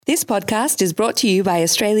This podcast is brought to you by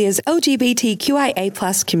Australia's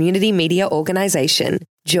LGBTQIA+ community media organisation,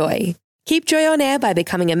 Joy. Keep Joy on air by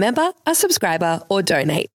becoming a member, a subscriber, or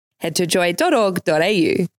donate. Head to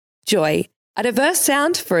joy.org.au. Joy, a diverse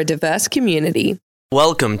sound for a diverse community.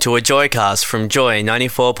 Welcome to a Joycast from Joy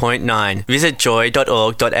 94.9. Visit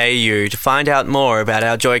joy.org.au to find out more about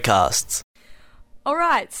our Joycasts. All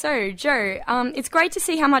right, so Jo, it's great to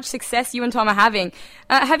see how much success you and Tom are having.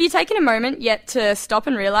 Have you taken a moment yet to stop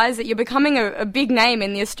and realise that you're becoming a big name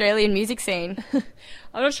in the Australian music scene?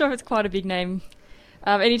 I'm not sure if it's quite a big name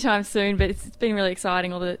anytime soon, but it's been really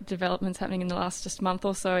exciting, all the developments happening in the last just month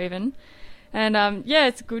or so even. And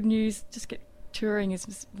it's good news. Touring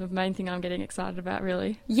is the main thing I'm getting excited about,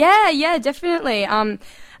 really. Yeah, definitely. And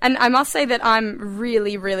I must say that I'm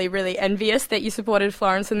really, really, really envious that you supported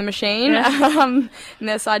Florence and the Machine in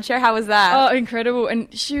their sideshow. How was that? Oh, incredible. And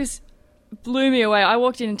she blew me away. I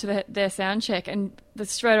walked into their sound check and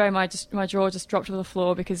straight away my jaw just dropped to the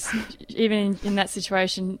floor because even in that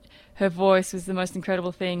situation, her voice was the most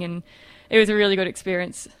incredible thing, and it was a really good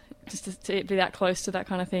experience. Just to be that close to that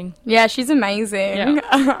kind of thing. Yeah, she's amazing.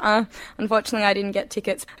 Yeah. Unfortunately, I didn't get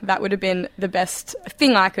tickets. That would have been the best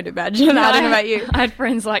thing I could imagine. I don't know about you. I had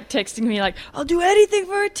friends texting me I'll do anything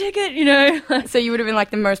for a ticket, So you would have been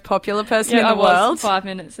the most popular person in the world? Yeah, I was for 5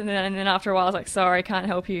 minutes. And then after a while, I was sorry, can't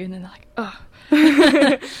help you. And then they're oh.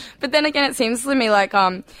 But then again, it seems to me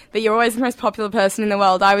that you're always the most popular person in the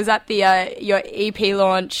world. I was at the your EP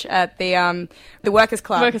launch at the Workers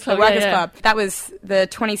Club. Club. That was the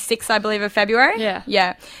 26th, I believe, of February.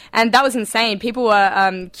 Yeah. And that was insane. People were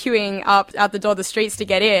queuing up out the door of the streets to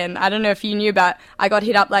get in. I don't know if you knew about. I got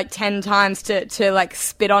hit up 10 times to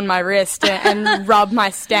spit on my wrist and rub my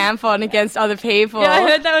stamp on against other people. Yeah, I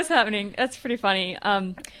heard that was happening. That's pretty funny.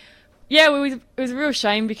 Yeah, it was a real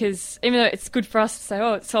shame because even though it's good for us to say,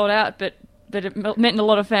 oh, it's sold out, but it meant a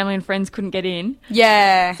lot of family and friends couldn't get in.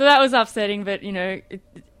 Yeah. So that was upsetting, but, you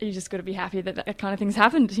just got to be happy that kind of thing's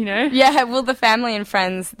happened, Yeah, well, the family and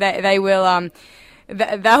friends, they will...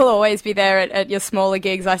 they'll always be there at your smaller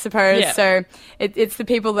gigs, I suppose. Yeah. So it's the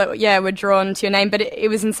people that, were drawn to your name. But it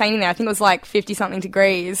was insane in there. I think it was 50-something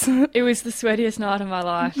degrees. It was the sweatiest night of my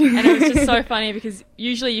life. And it was just so funny because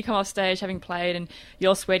usually you come off stage having played and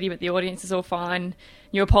you're sweaty, but the audience is all fine.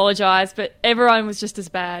 You apologise, but everyone was just as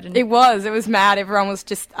bad. And it was mad. Everyone was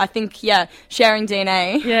just, I think, sharing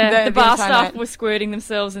DNA. Yeah, the bar staff were squirting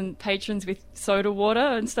themselves and patrons with soda water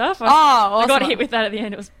and stuff. I got hit with that at the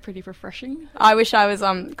end. It was pretty refreshing. I wish I was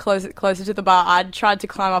closer to the bar. I'd tried to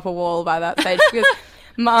climb up a wall by that stage because...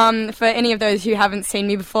 for any of those who haven't seen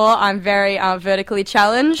me before, I'm very vertically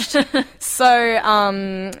challenged.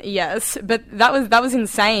 So, yes, but that was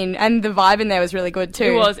insane, and the vibe in there was really good too.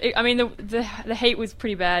 It was. The heat was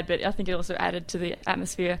pretty bad, but I think it also added to the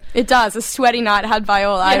atmosphere. It does. A sweaty night had by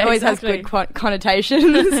all. Yeah, it always has good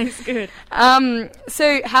connotations. It's good.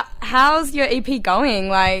 So, how's your EP going?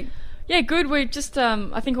 Yeah, good. We just,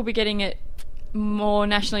 I think we'll be getting it more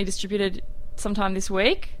nationally distributed sometime this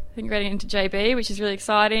week. I think we're getting into JB, which is really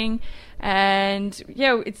exciting, and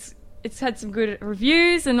it's had some good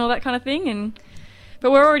reviews and all that kind of thing.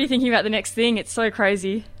 But we're already thinking about the next thing. It's so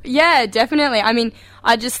crazy. Yeah, definitely.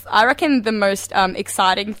 I reckon the most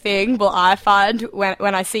exciting thing, I find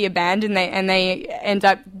when I see a band and they end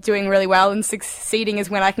up doing really well and succeeding is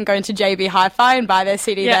when I can go into JB Hi-Fi and buy their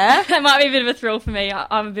CD there. That might be a bit of a thrill for me.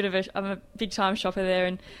 I'm a big time shopper there,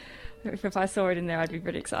 and if I saw it in there, I'd be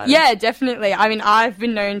pretty excited. Yeah, definitely. I've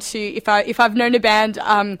been known to, if I've known a band,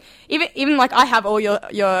 even I have all your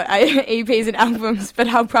EPs and albums, but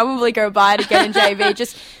I'll probably go buy it again in JB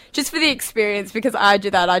just for the experience, because I do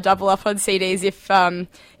that. I double up on CDs if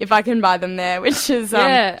I can buy them there, which is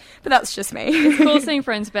but that's just me. It's cool seeing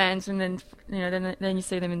friends' bands, and then then you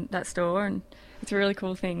see them in that store, and it's a really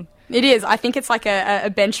cool thing. It is. I think it's like a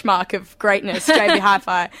benchmark of greatness, JB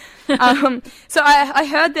Hi-Fi. So I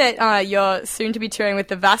heard that you're soon to be touring with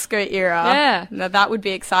the Vasco era. Yeah. Now, that would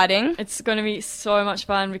be exciting. It's going to be so much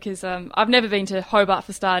fun because I've never been to Hobart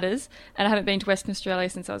for starters, and I haven't been to Western Australia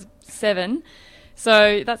since I was 7.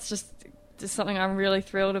 So that's just something I'm really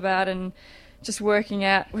thrilled about, and just working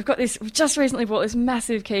out. We've just recently bought this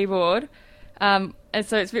massive keyboard. And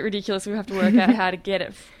so it's a bit ridiculous. We have to work out how to get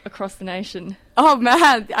it across the nation. Oh,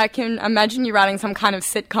 man. I can imagine you writing some kind of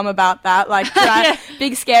sitcom about that,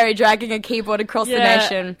 big scary dragging a keyboard across the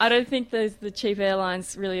nation. I don't think the cheap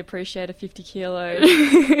airlines really appreciate a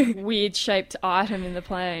 50-kilo weird-shaped item in the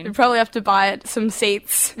plane. You probably have to buy some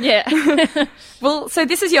seats. Yeah. Well, so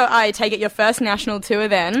this is I take it, your first national tour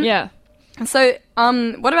then? Yeah. So,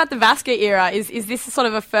 what about the Vasco era? Is this sort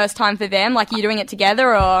of a first time for them? Like, are you doing it together,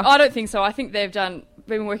 or? I don't think so. I think they've done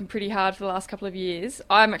been working pretty hard for the last couple of years.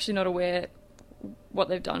 I'm actually not aware what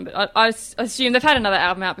they've done, but I assume they've had another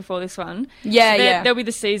album out before this one. Yeah, so they'll be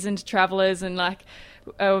the seasoned travellers and like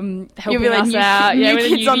helping You'll be like us out. New with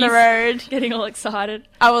kids on the road. Getting all excited.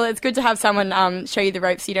 Oh, well, it's good to have someone show you the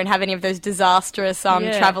ropes so you don't have any of those disastrous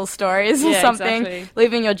travel stories or something. Exactly.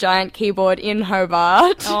 Leaving your giant keyboard in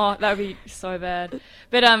Hobart. Oh, that would be so bad.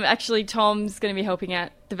 But actually, Tom's going to be helping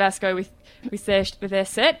out the Vasco with their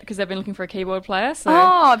set because they've been looking for a keyboard player. So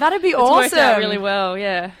that'd be it's awesome. worked out really well,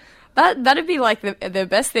 yeah. That'd be like the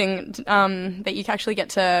best thing that you actually get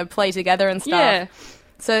to play together and stuff. Yeah.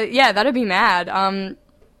 So yeah, that'd be mad.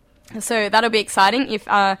 So that'll be exciting. If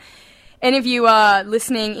any of you are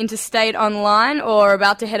listening interstate online or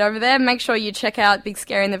about to head over there, make sure you check out Big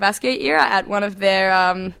Scary and the Vasco Era at one of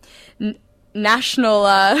their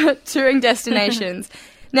national touring destinations.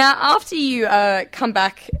 Now, after you come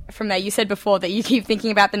back from there, you said before that you keep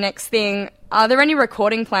thinking about the next thing. Are there any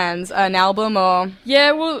recording plans, an album or...?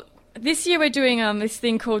 Yeah, well, this year we're doing this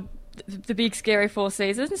thing called the Big Scary 4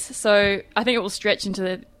 Seasons. So I think it will stretch into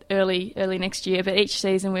the early next year. But each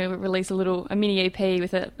season we'll release a mini EP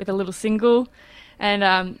with a little single,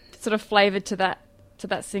 and sort of flavoured to that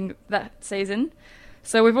season.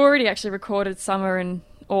 So we've already actually recorded summer and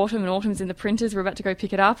autumn's in the printers. We're about to go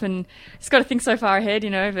pick it up, and it's got to think so far ahead,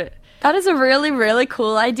 but that is a really, really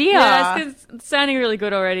cool idea. Yeah, it's sounding really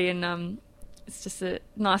good already, and it's just a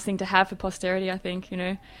nice thing to have for posterity, I think,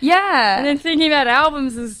 Yeah. And then thinking about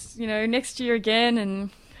albums is, next year again,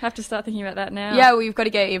 and have to start thinking about that now. Yeah, we've got to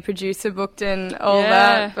get your producer booked and all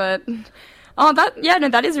that, but...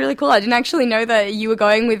 that is really cool. I didn't actually know that you were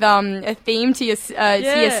going with a theme to your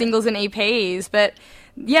singles and EPs, but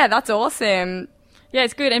yeah, that's awesome. Yeah,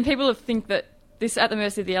 it's good, and people think that this At the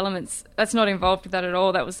Mercy of the Elements, that's not involved with that at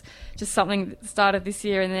all. That was just something that started this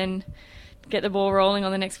year, and then get the ball rolling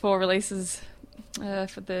on the next 4 releases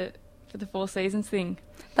for the 4 seasons thing.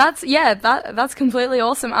 That's completely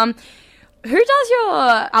awesome. Who does your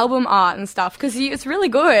album art and stuff? Because it's really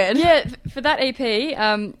good. Yeah, for that EP,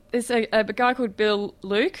 there's a guy called Bill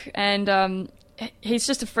Luke, and he's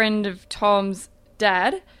just a friend of Tom's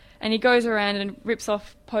dad, and he goes around and rips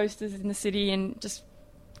off posters in the city and just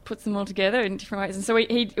puts them all together in different ways. And so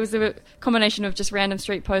it was a combination of just random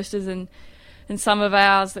street posters and some of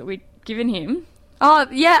ours that we'd given him. Oh,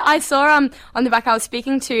 yeah, I saw on the back, I was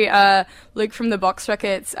speaking to Luke from the Box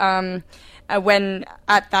Records when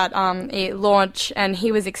at that launch, and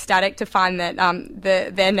he was ecstatic to find that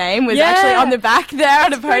their name was actually on the back there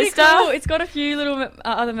on a poster. Cool. It's got a few little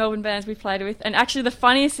other Melbourne bands we've played with, and actually the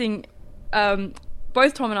funniest thing,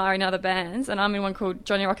 both Tom and I are in other bands, and I'm in one called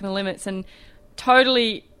Johnny Rock and the Limits, and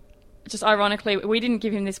totally, just ironically, we didn't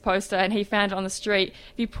give him this poster, and he found it on the street.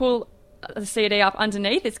 If you pull the CD up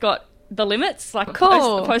underneath, it's got The Limits, like a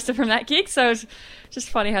poster from that gig, so it's just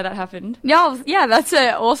funny how that happened. Yeah, that's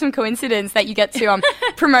an awesome coincidence that you get to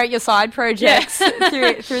promote your side projects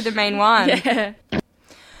through the main one. Yeah.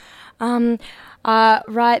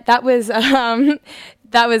 Right, that was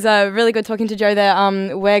really good talking to Jo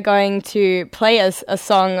there. We're going to play a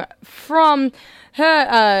song from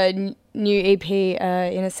her new EP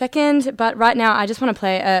in a second, but right now I just want to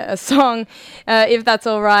play a song, if that's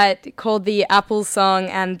all right, called The Apple Song,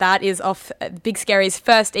 and that is off Big Scary's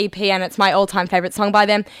first EP, and it's my all-time favourite song by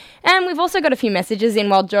them. And we've also got a few messages in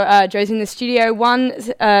while Jo's in the studio. One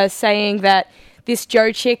saying that this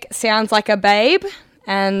Jo chick sounds like a babe,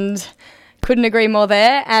 and couldn't agree more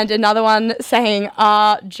there. And another one saying,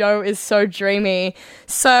 Jo is so dreamy.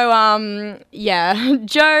 So, yeah,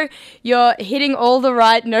 Jo, you're hitting all the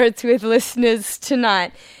right notes with listeners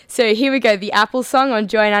tonight. So here we go, The Apple Song on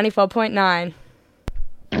Joy 94.9.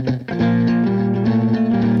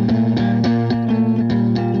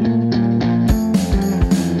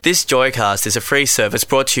 This Joycast is a free service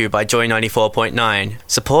brought to you by Joy 94.9.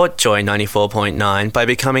 Support Joy 94.9 by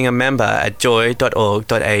becoming a member at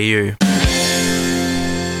joy.org.au.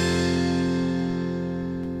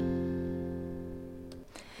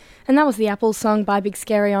 And that was The Apple Song by Big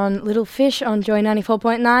Scary on Little Fish on Joy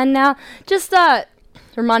 94.9. Now, just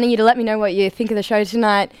reminding you to let me know what you think of the show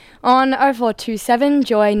tonight on 0427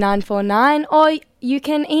 Joy 949, or you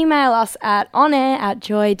can email us at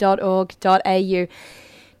onair@joy.org.au.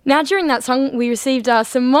 Now, during that song, we received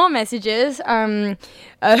some more messages for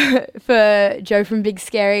Jo from Big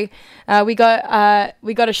Scary. We got a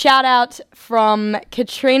shout out from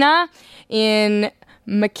Katrina in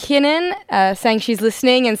McKinnon, saying she's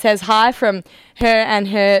listening and says hi from her and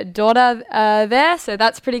her daughter there, so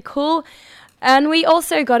that's pretty cool. And we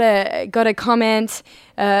also got a comment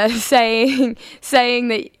saying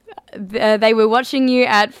that they were watching you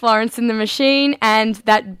at Florence and the Machine, and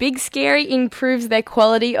that Big Scary improves their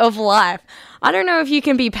quality of life. I don't know if you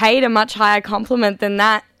can be paid a much higher compliment than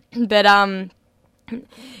that, but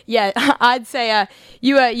yeah, I'd say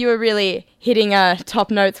you were really hitting top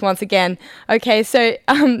notes once again. Okay, so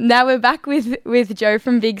now we're back with Joe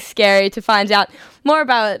from Big Scary to find out more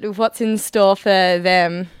about what's in store for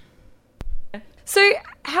them. So,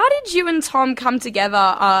 how did you and Tom come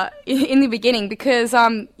together in the beginning? Because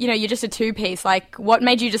you're just a two-piece. Like, what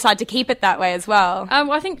made you decide to keep it that way as well?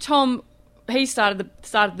 I think Tom, he started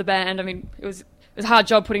the band. I mean, it was a hard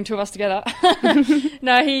job putting two of us together.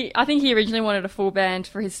 No, I think he originally wanted a full band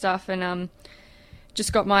for his stuff, and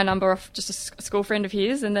just got my number off just a school friend of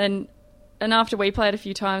his, and after we played a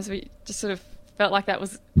few times, we just sort of felt like that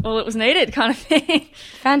was all it was needed, kind of thing.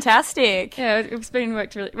 Fantastic. Yeah, it's been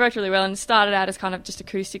worked really well, and started out as kind of just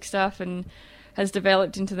acoustic stuff, and has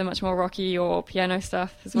developed into the much more rocky or piano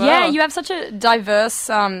stuff as well. Yeah, you have such a diverse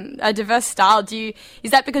style.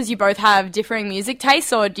 Is that because you both have differing music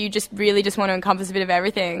tastes, or do you just really just want to encompass a bit of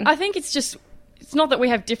everything? I think it's not that we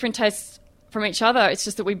have different tastes from each other, it's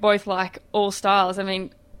just that we both like all styles. I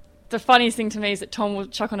mean, the funniest thing to me is that Tom will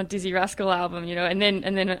chuck on a Dizzy Rascal album, and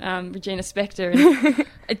then Regina Spektor, and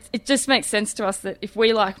it just makes sense to us that if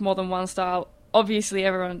we like more than one style, obviously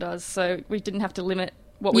everyone does, so we didn't have to limit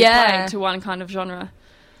what we play to one kind of genre.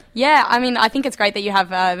 Yeah, I mean, I think it's great that you have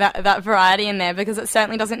that variety in there, because it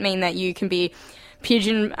certainly doesn't mean that you can be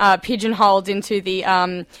pigeonholed into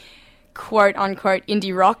the quote unquote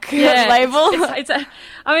indie rock label.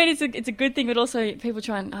 It's a good thing, but also people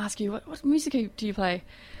try and ask you what music do you play,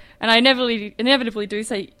 and I inevitably do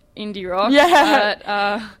say indie rock.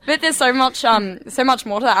 Yeah, but there's so much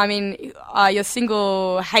more to that. I mean, your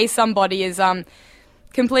single "Hey Somebody" is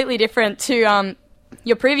completely different to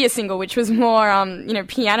your previous single, which was more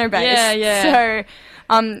piano based. Yeah. So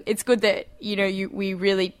it's good that we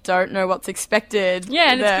really don't know what's expected.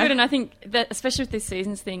 Yeah, and it's good, and I think that especially with this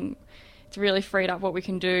seasons thing, it's really freed up what we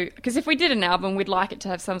can do. Because if we did an album, we'd like it to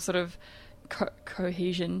have some sort of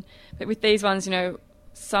cohesion. But with these ones,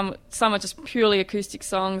 some are just purely acoustic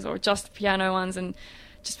songs or just piano ones, and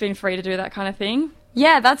just being free to do that kind of thing.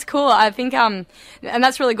 Yeah, that's cool. I think, and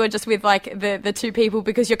that's really good just with like the two people,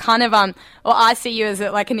 because you're kind of, or I see you as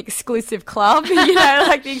like an exclusive club,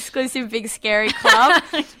 like the exclusive Big Scary club.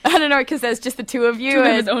 I don't know, because there's just the two of you. Two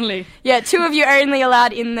members only. Yeah, two of you are only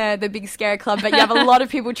allowed in the Big Scary club, but you have a lot of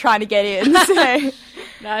people trying to get in. So.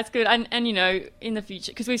 No, it's good. And in the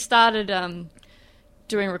future, because we've started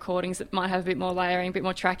doing recordings that might have a bit more layering, a bit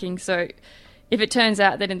more tracking, so if it turns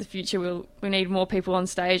out that in the future we need more people on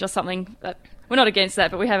stage or something, that we're not against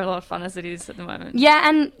that, but we have a lot of fun as it is at the moment. Yeah,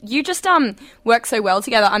 and you just work so well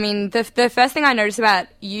together. I mean, the first thing I noticed about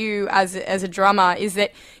you as a drummer is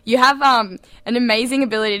that you have an amazing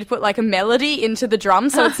ability to put like a melody into the drum,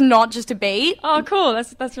 so it's not just a beat. Oh, cool!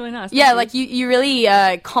 That's really nice. Yeah, like you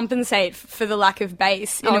really compensate for the lack of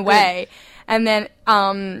bass in a way. And then,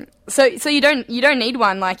 so you don't need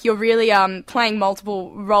one. Like, you're really playing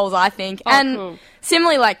multiple roles, I think. And cool.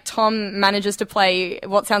 Similarly, like, Tom manages to play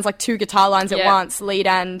what sounds like two guitar lines at once, lead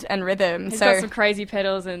and rhythm. He's got some crazy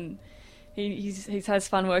pedals, and he has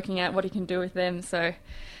fun working out what he can do with them. So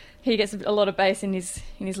he gets a lot of bass in his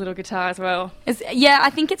little guitar as well. I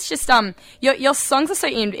think it's just your songs are so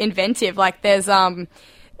inventive. Like, there's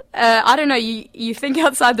I don't know, you think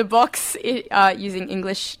outside the box, using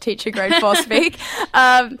English teacher grade 4 speak.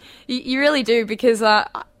 You really do, because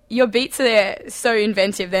your beats are so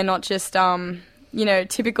inventive. They're not just,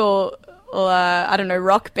 typical,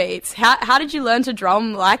 rock beats. How did you learn to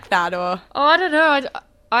drum like that? Or I don't know.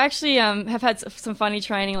 I actually have had some funny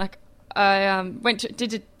training. Like, I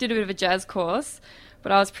did a bit of a jazz course,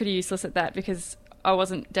 but I was pretty useless at that because I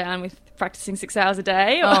wasn't down with practicing 6 hours a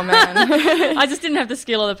day. Oh, man. I just didn't have the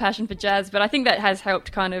skill or the passion for jazz, but I think that has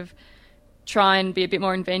helped kind of try and be a bit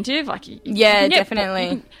more inventive. Like,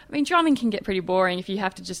 definitely. Drumming can get pretty boring if you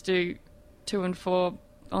have to just do 2 and 4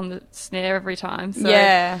 on the snare every time. So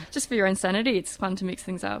just for your own sanity, it's fun to mix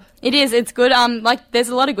things up. It is. It's good. There's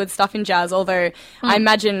a lot of good stuff in jazz, although I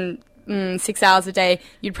imagine 6 hours a day,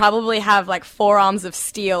 you'd probably have like 4 arms of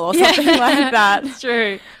steel or something like that. It's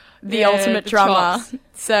true. The ultimate drummer. Chops.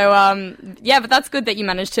 So, but that's good that you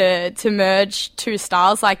managed to merge two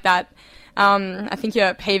styles like that. I think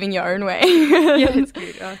you're paving your own way. Yeah, it's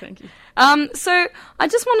good. Oh, thank you. So I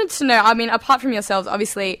just wanted to know, I mean, apart from yourselves,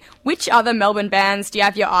 obviously, which other Melbourne bands do you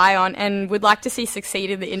have your eye on and would like to see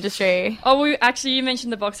succeed in the industry? Oh, you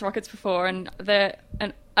mentioned the Box Rockets before, and they're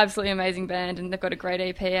an absolutely amazing band, and they've got a great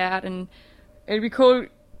EP out, and it'd be cool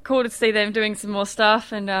cool to see them doing some more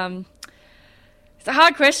stuff. And it's a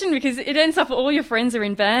hard question because it ends up all your friends are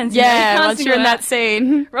in bands. Yeah, you can't once you're in that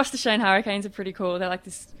scene. Ross the Shane Hurricanes are pretty cool. They're like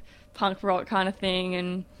this punk rock kind of thing,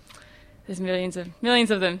 and there's millions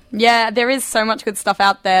of them. Yeah, there is so much good stuff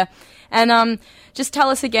out there. And just tell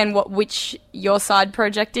us again which your side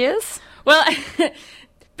project is. Well,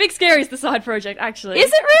 Big Scary is the side project, actually.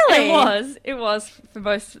 Is it really? It was for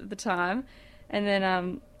most of the time. And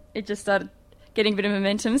then it just started getting a bit of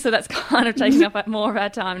momentum, so that's kind of taking up more of our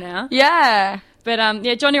time now. Yeah. But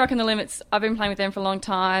Johnny Rock and the Limits, I've been playing with them for a long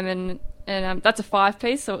time, and that's a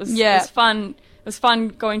 5-piece, so it was fun. It was fun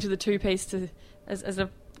going to the 2-piece as a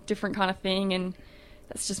different kind of thing, and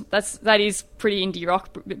that is pretty indie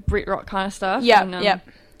rock, Brit rock kind of stuff. Yeah, and,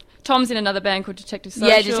 Tom's in another band called Detective Social.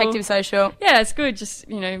 Yeah, Detective Social. Yeah, it's good. Just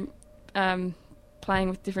playing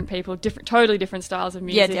with different people, totally different styles of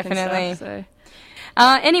music. Yeah, definitely. And stuff,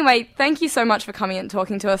 so. Anyway, thank you so much for coming and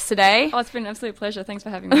talking to us today. Oh, it's been an absolute pleasure. Thanks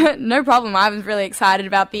for having me. No problem. I was really excited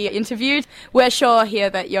about the interview. We're sure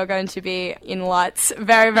here that you're going to be in lights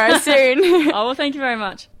very, very soon. Oh, well, thank you very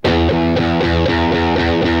much.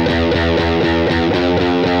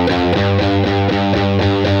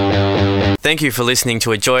 Thank you for listening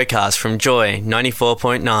to a Joycast from Joy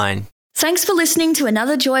 94.9. Thanks for listening to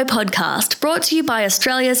another Joy podcast brought to you by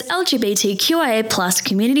Australia's LGBTQIA+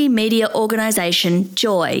 community media organisation,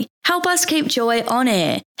 Joy. Help us keep Joy on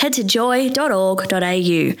air. Head to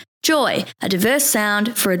joy.org.au. Joy, a diverse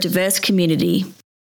sound for a diverse community.